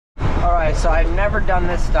Alright, so I've never done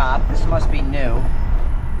this stop. This must be new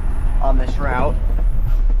on this route.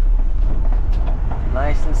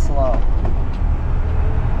 Nice and slow.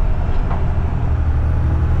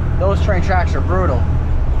 Those train tracks are brutal.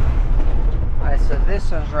 Alright, so this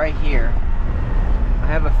one's right here. I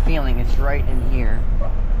have a feeling it's right in here.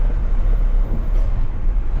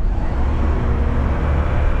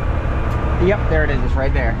 Yep, there it is. It's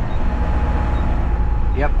right there.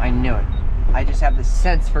 Yep, I knew it. I just have the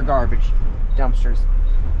sense for garbage dumpsters.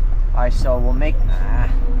 Alright, so we'll make...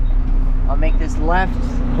 I'll make this left.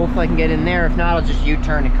 Hopefully I can get in there. If not, I'll just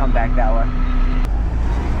U-turn and come back that way.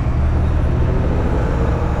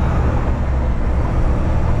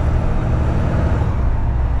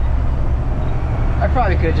 I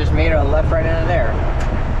probably could have just made a left right into there.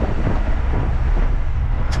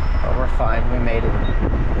 But we're fine. We made it.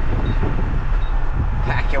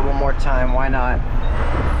 Pack it one more time. Why not?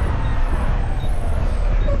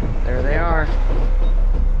 There they are.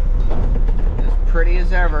 As pretty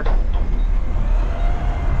as ever.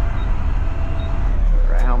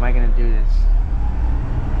 Right, how am I going to do this?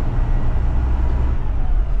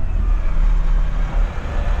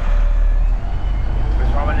 Here's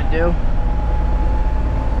what I'm going to do.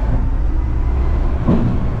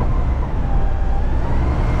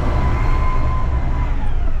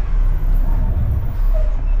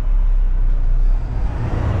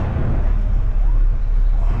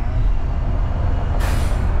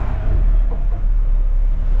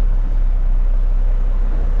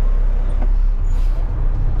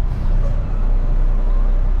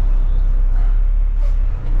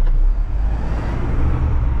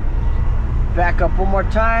 Back up one more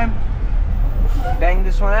time, bang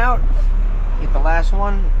this one out, get the last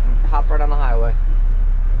one, and hop right on the highway.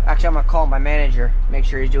 Actually, I'm gonna call my manager, make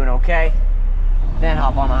sure he's doing okay, then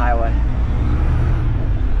hop on the highway.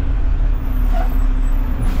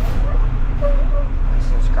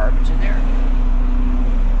 There's garbage in there.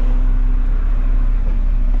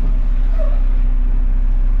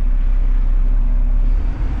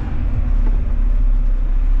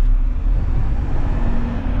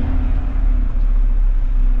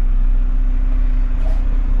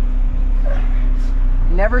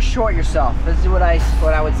 Never short yourself. This is what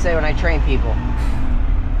I would say when I train people.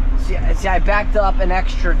 See, I backed up an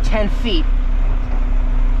extra 10 feet.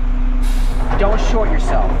 Don't short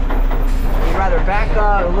yourself. You'd rather back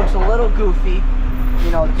up. It looks a little goofy,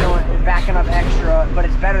 you know, backing up extra, but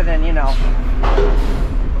it's better than, you know,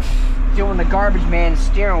 doing the garbage man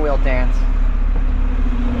steering wheel dance.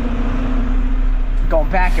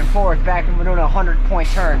 Going back and forth, doing a 100-point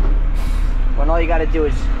turn. When all you got to do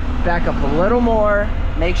is back up a little more,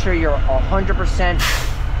 make sure you're 100%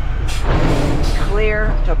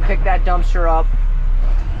 clear to pick that dumpster up.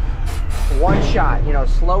 One shot, you know,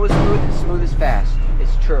 slow is smooth is fast.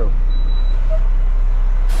 It's true.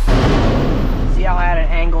 See how I had an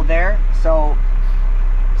angle there? So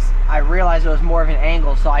I realized it was more of an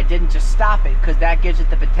angle, so I didn't just stop it, because that gives it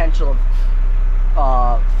the potential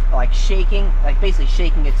of like shaking, like basically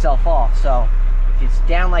shaking itself off. So if it's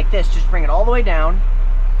down like this, just bring it all the way down,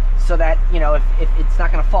 so that, you know, if it's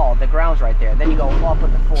not going to fall, the ground's right there. Then you go up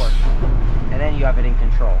with the force, and then you have it in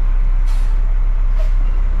control.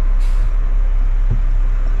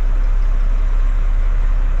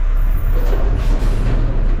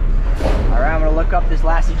 Alright, I'm going to look up this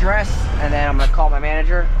last address, and then I'm going to call my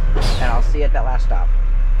manager, and I'll see you at that last stop.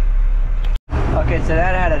 Okay, so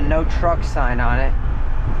that had a no truck sign on it.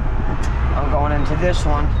 I'm going into this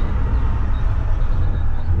one.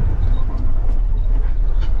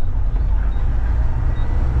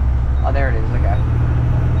 Oh, there it is, okay.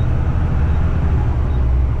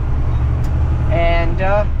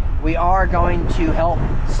 And we are going to help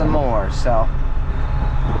some more, so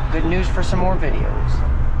good news for some more videos.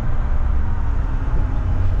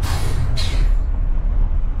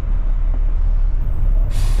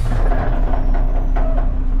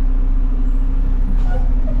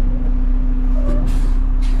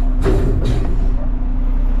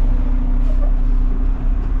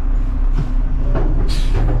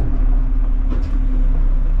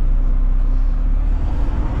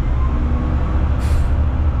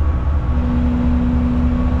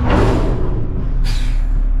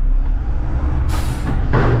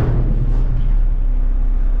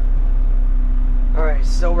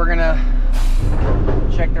 So we're gonna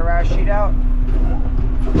check the route sheet out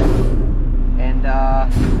and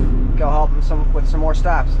go help them with some more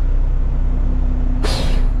stops.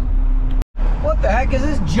 What the heck is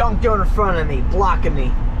this junk doing in front of me, blocking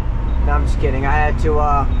me? No, I'm just kidding. I had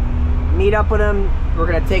to meet up with him. We're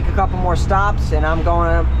gonna take a couple more stops, and I'm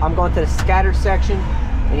going to the scattered section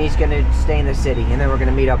and he's gonna stay in the city, and then we're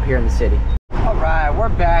gonna meet up here in the city. All right, we're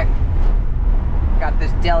back. Got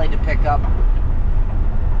this deli to pick up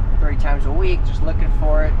 3 times a week, just looking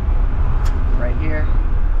for it right here.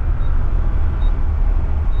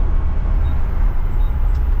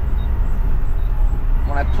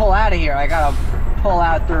 When I pull out of here, I gotta pull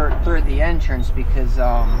out through the entrance because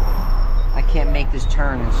I can't make this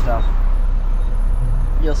turn and stuff.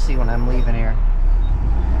 You'll see when I'm leaving here.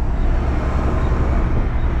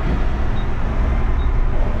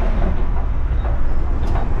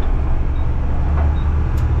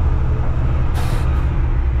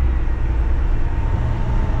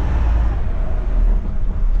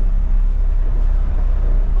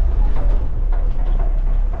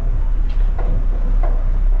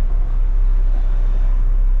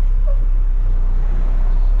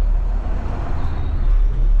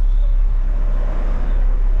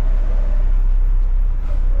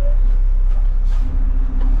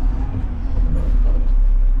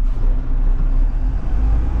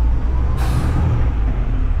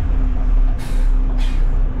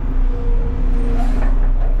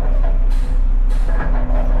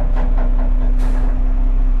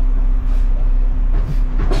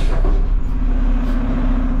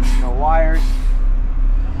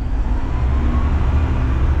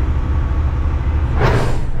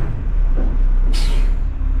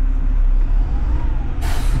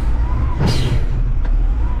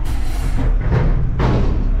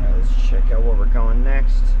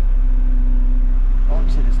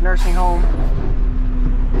 Nursing home.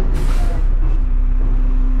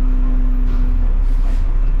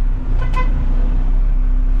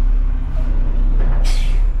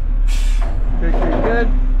 Pretty good.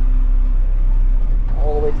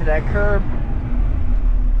 All the way to that curb.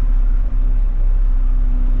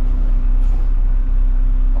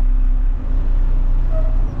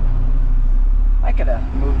 I could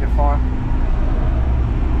have moved it for him.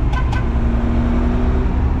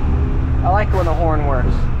 I like when the horn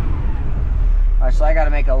works. Alright, so I gotta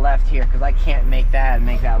make a left here because I can't make that and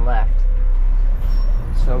make that left.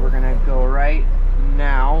 So we're gonna go right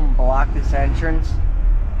now, block this entrance.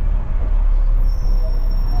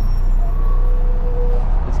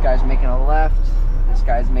 This guy's making a left. This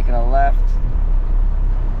guy's making a left.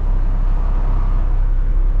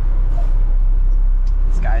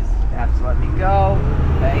 This guy's have to let me go.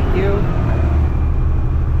 Thank you.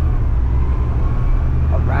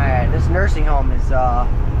 Alright, this nursing home is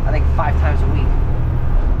I think 5 times a week.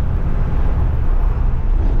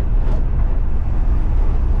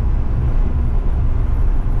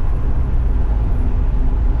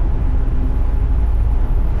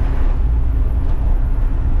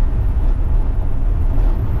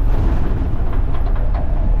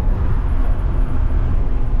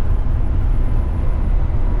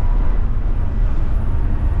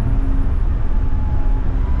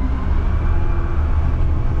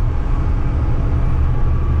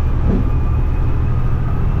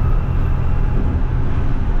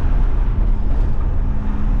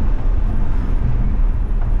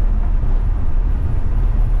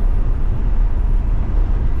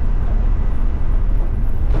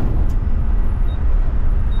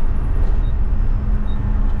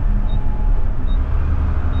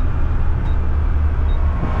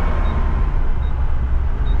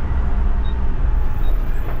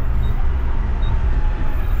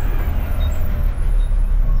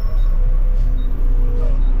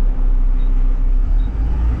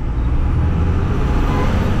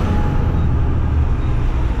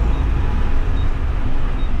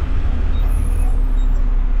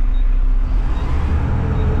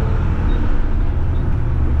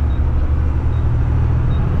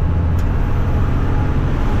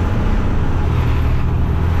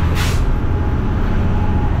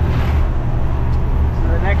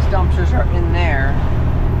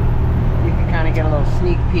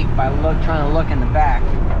 By trying to look in the back.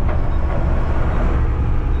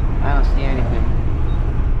 I don't see anything.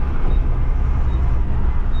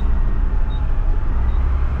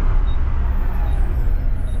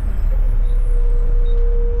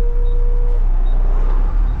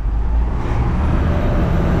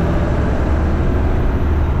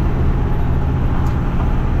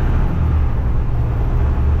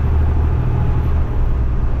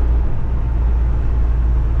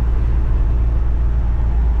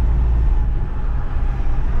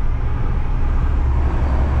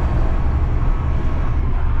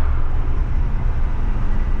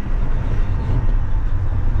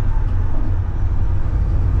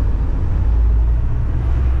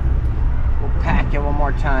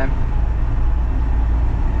 Time.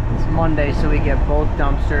 It's Monday, so we get both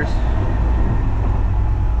dumpsters.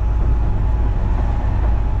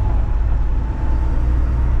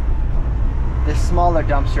 smaller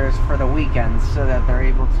dumpsters for the weekends so that they're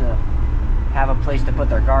able to have a place to put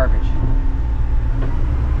their garbage.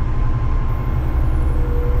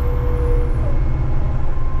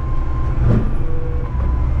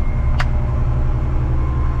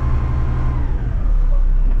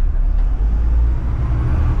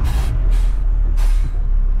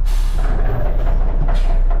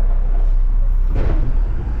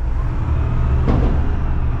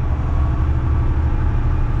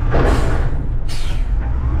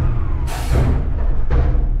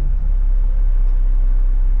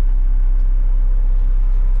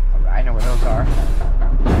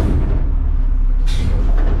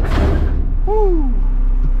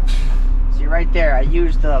 There, I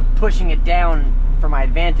used the pushing it down for my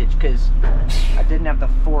advantage because I didn't have the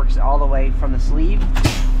forks all the way from the sleeve.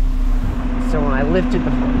 So when I lifted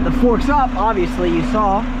the forks up, obviously you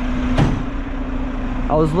saw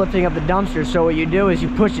I was lifting up the dumpster. So what you do is you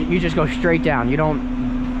push it, you just go straight down. You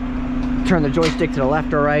don't turn the joystick to the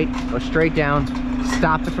left or right. Go straight down,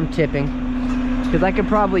 stop it from tipping, because I could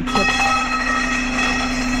probably tip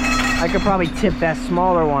that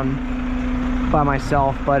smaller one by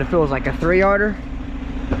myself, but if it was like a 3-yarder,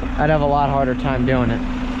 I'd have a lot harder time doing it.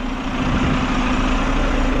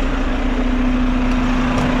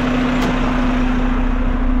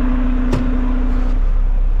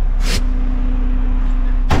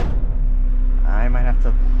 I might have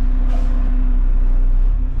to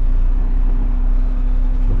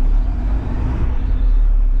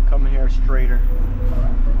come in here straighter.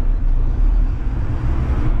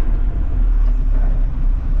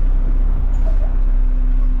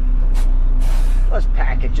 Let's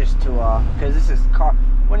pack it just to because this is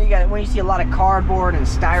when you see a lot of cardboard and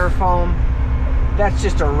styrofoam, that's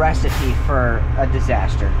just a recipe for a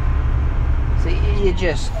disaster. So you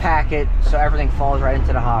just pack it so everything falls right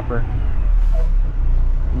into the hopper.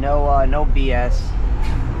 No BS.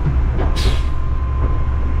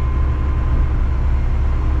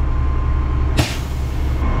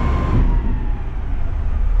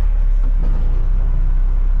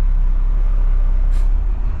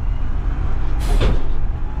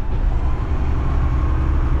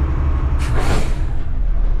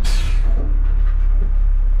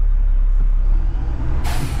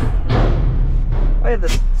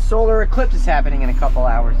 The solar eclipse is happening in a couple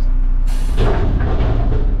hours.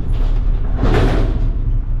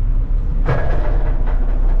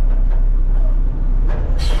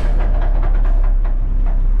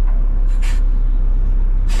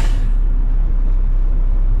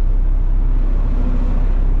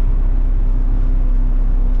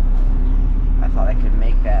 I thought I could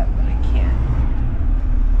make that, but I can't.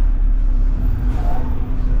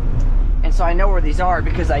 And so I know where these are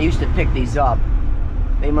because I used to pick these up.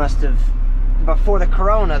 They must have, before the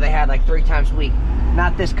corona, they had like 3 times a week.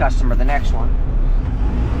 Not this customer, the next one.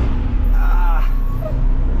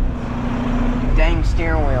 Dang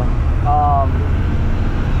steering wheel.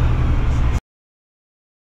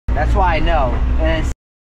 That's why I know. And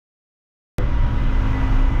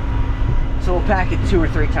so we'll pack it 2 or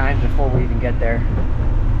 3 times before we even get there.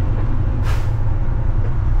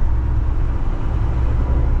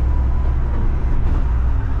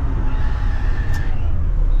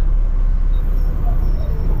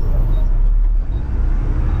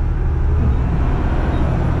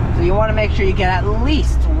 You want to make sure you get at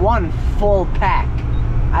least 1 full pack.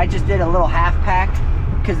 I just did a little half pack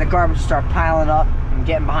because the garbage will start piling up and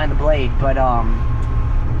getting behind the blade. But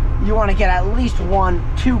you want to get at least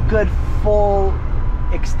 2 good full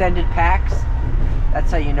extended packs. That's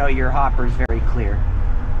how you know your hopper is very clear.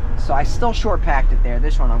 So I still short packed it there.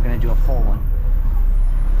 This one I'm going to do a full one.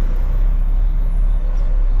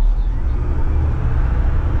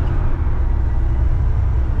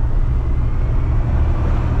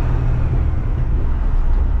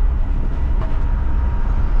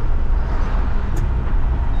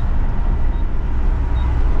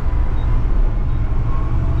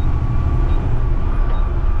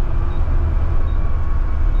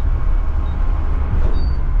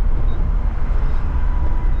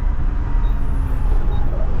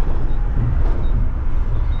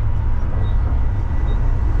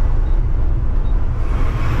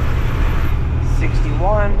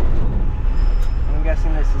 I'm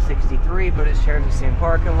guessing this is 63, but it shares the same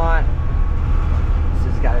parking lot.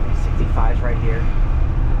 This has got to be 65s right here.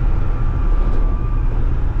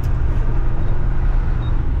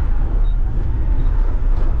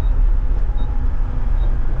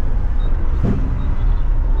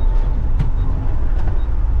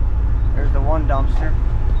 There's the one dumpster.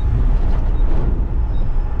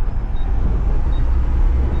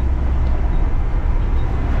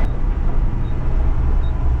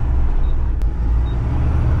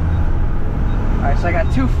 So I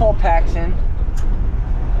got 2 full packs in.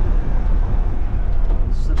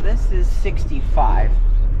 So this is 65.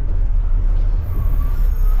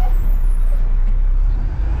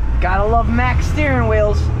 Gotta love Max steering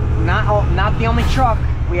wheels. Not the only truck.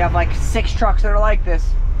 We have like 6 trucks that are like this.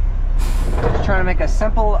 Just trying to make a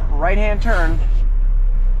simple right-hand turn.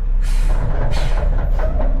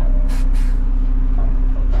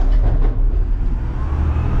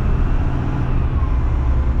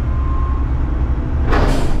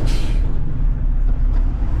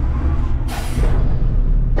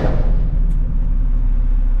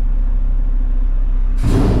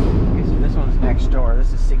 Okay, so this one's next door.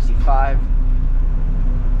 This is 65.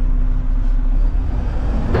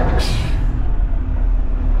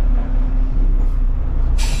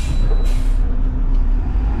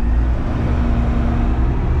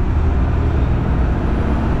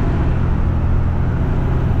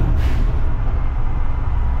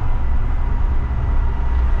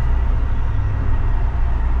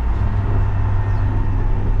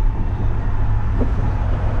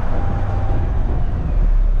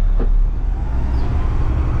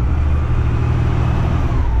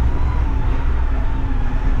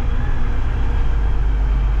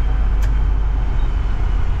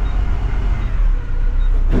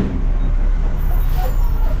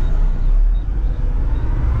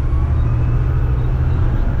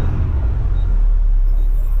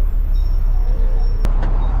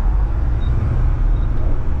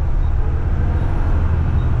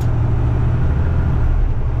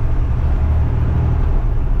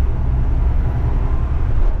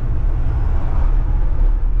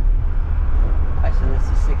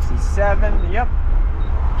 Yep,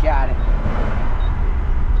 got it.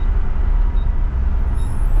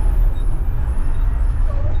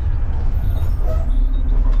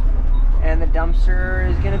 And the dumpster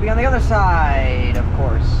is going to be on the other side, of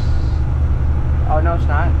course. Oh, no, it's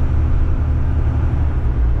not.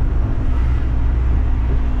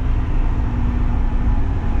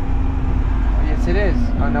 Oh, yes, it is.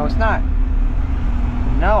 Oh, no, it's not.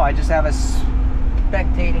 No, I just have a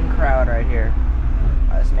spectating crowd right here.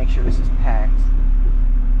 Let's make sure this is packed.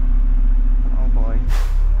 Oh boy.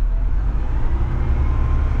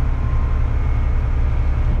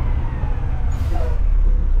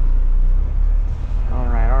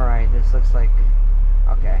 Alright. This looks like...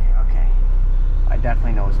 Okay. I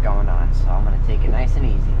definitely know what's going on, so I'm gonna take it nice and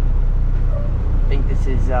easy. I think this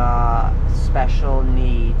is special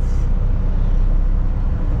needs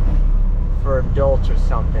for adults or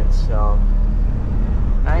something, so...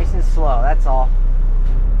 Nice and slow, that's all.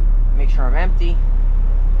 Make sure I'm empty.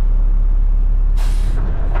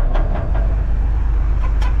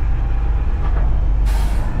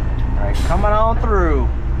 Alright, coming on through.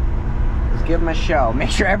 Let's give them a show. Make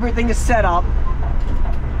sure everything is set up.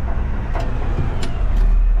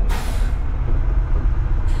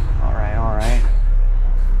 Alright.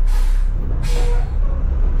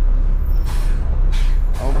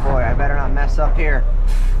 Oh boy, I better not mess up here.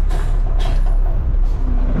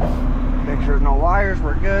 Make sure there's no wires,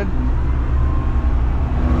 we're good.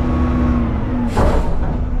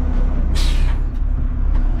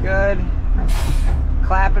 Good.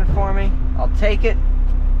 Clapping for me. I'll take it.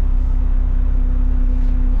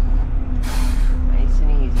 Nice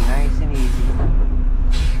and easy, nice and easy.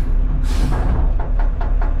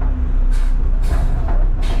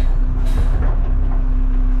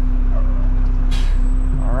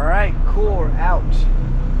 Alright, cool, we're out.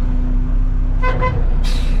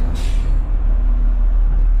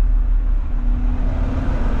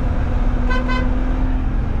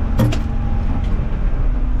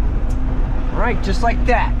 Right, just like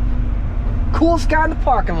that. Coolest guy in the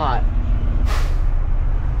parking lot.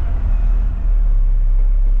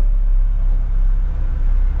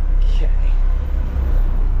 Okay.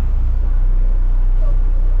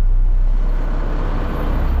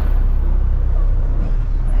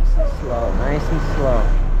 Nice and slow, nice and slow.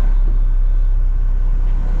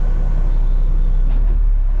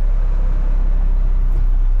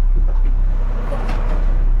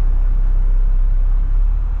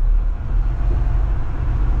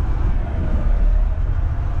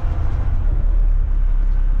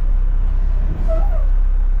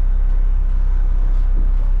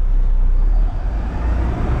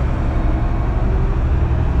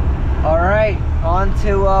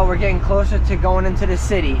 We're getting closer to going into the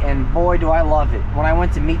city, and boy do I love it. When I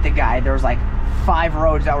went to meet the guy, there was like 5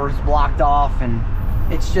 roads that were blocked off, and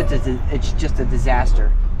it's just a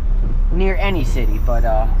disaster near any city. But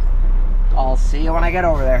I'll see you when I get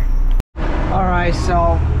over there. Alright,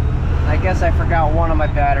 so I guess I forgot one of my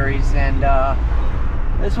batteries, and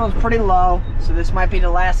this one's pretty low, so this might be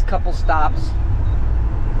the last couple stops.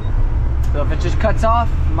 So if it just cuts off,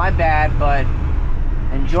 my bad, but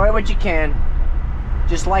enjoy what you can.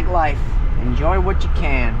 Just like life. Enjoy what you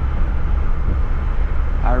can.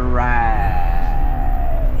 Alright.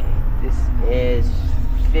 This is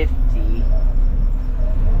 50.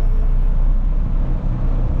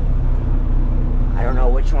 I don't know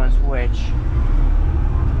which one's which.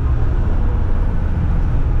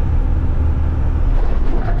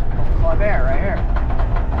 Club Air right here.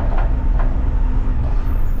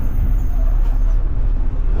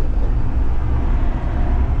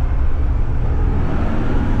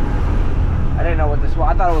 I didn't know what this was.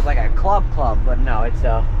 I thought it was like a club, but no, it's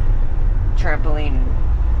a trampoline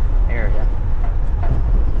area.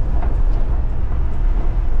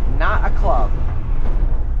 Not a club.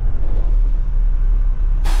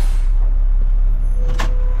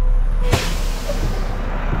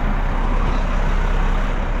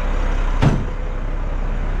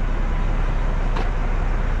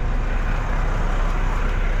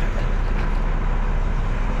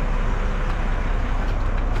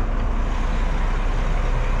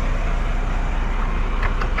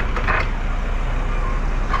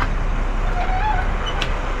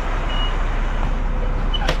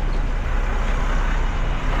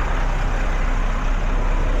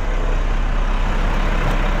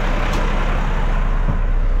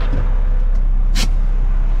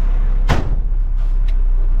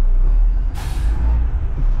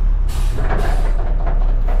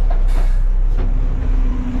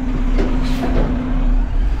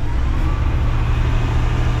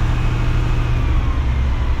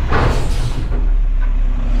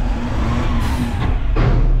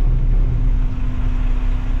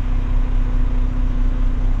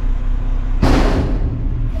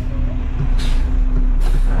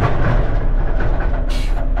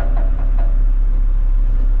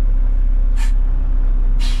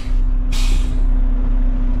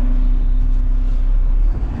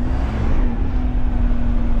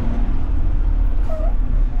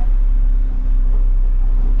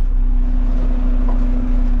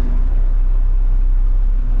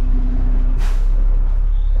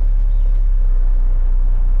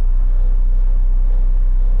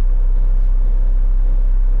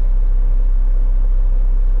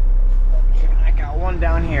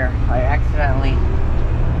 Down here, I accidentally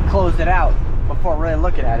closed it out before really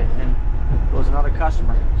looking at it, and it was another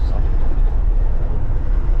customer. So,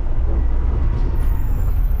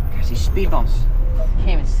 guys, these speed bumps,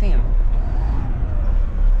 can't even see them.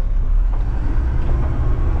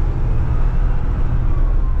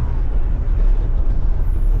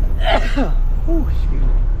 Ooh, excuse me.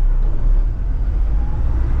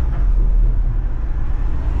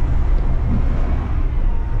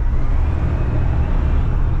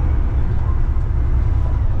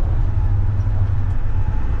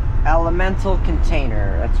 Elemental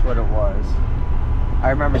container, that's what it was. I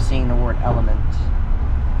remember seeing the word element.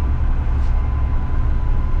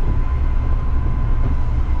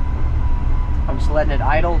 I'm just letting it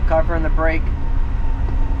idle, covering the brake.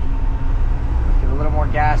 Give it a little more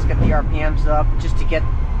gas, get the RPMs up, just to get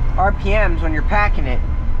RPMs when you're packing it.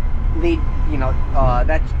 Lead, you know,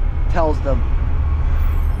 that tells the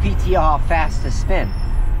PTO how fast to spin.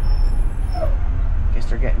 Guess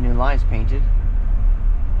they're getting new lines painted.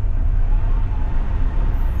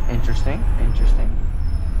 Interesting, interesting.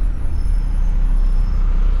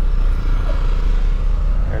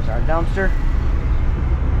 There's our dumpster.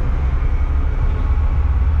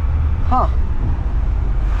 Huh.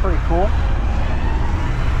 Pretty cool.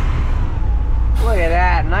 Look at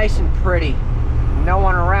that, nice and pretty. No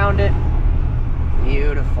one around it.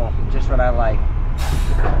 Beautiful, just what I like.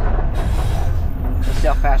 Let's see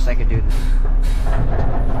how fast I can do this.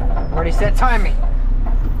 Already set timing.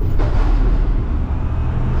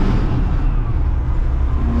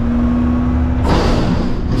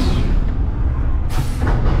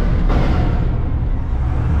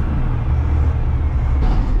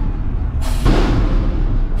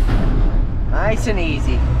 Nice and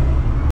easy.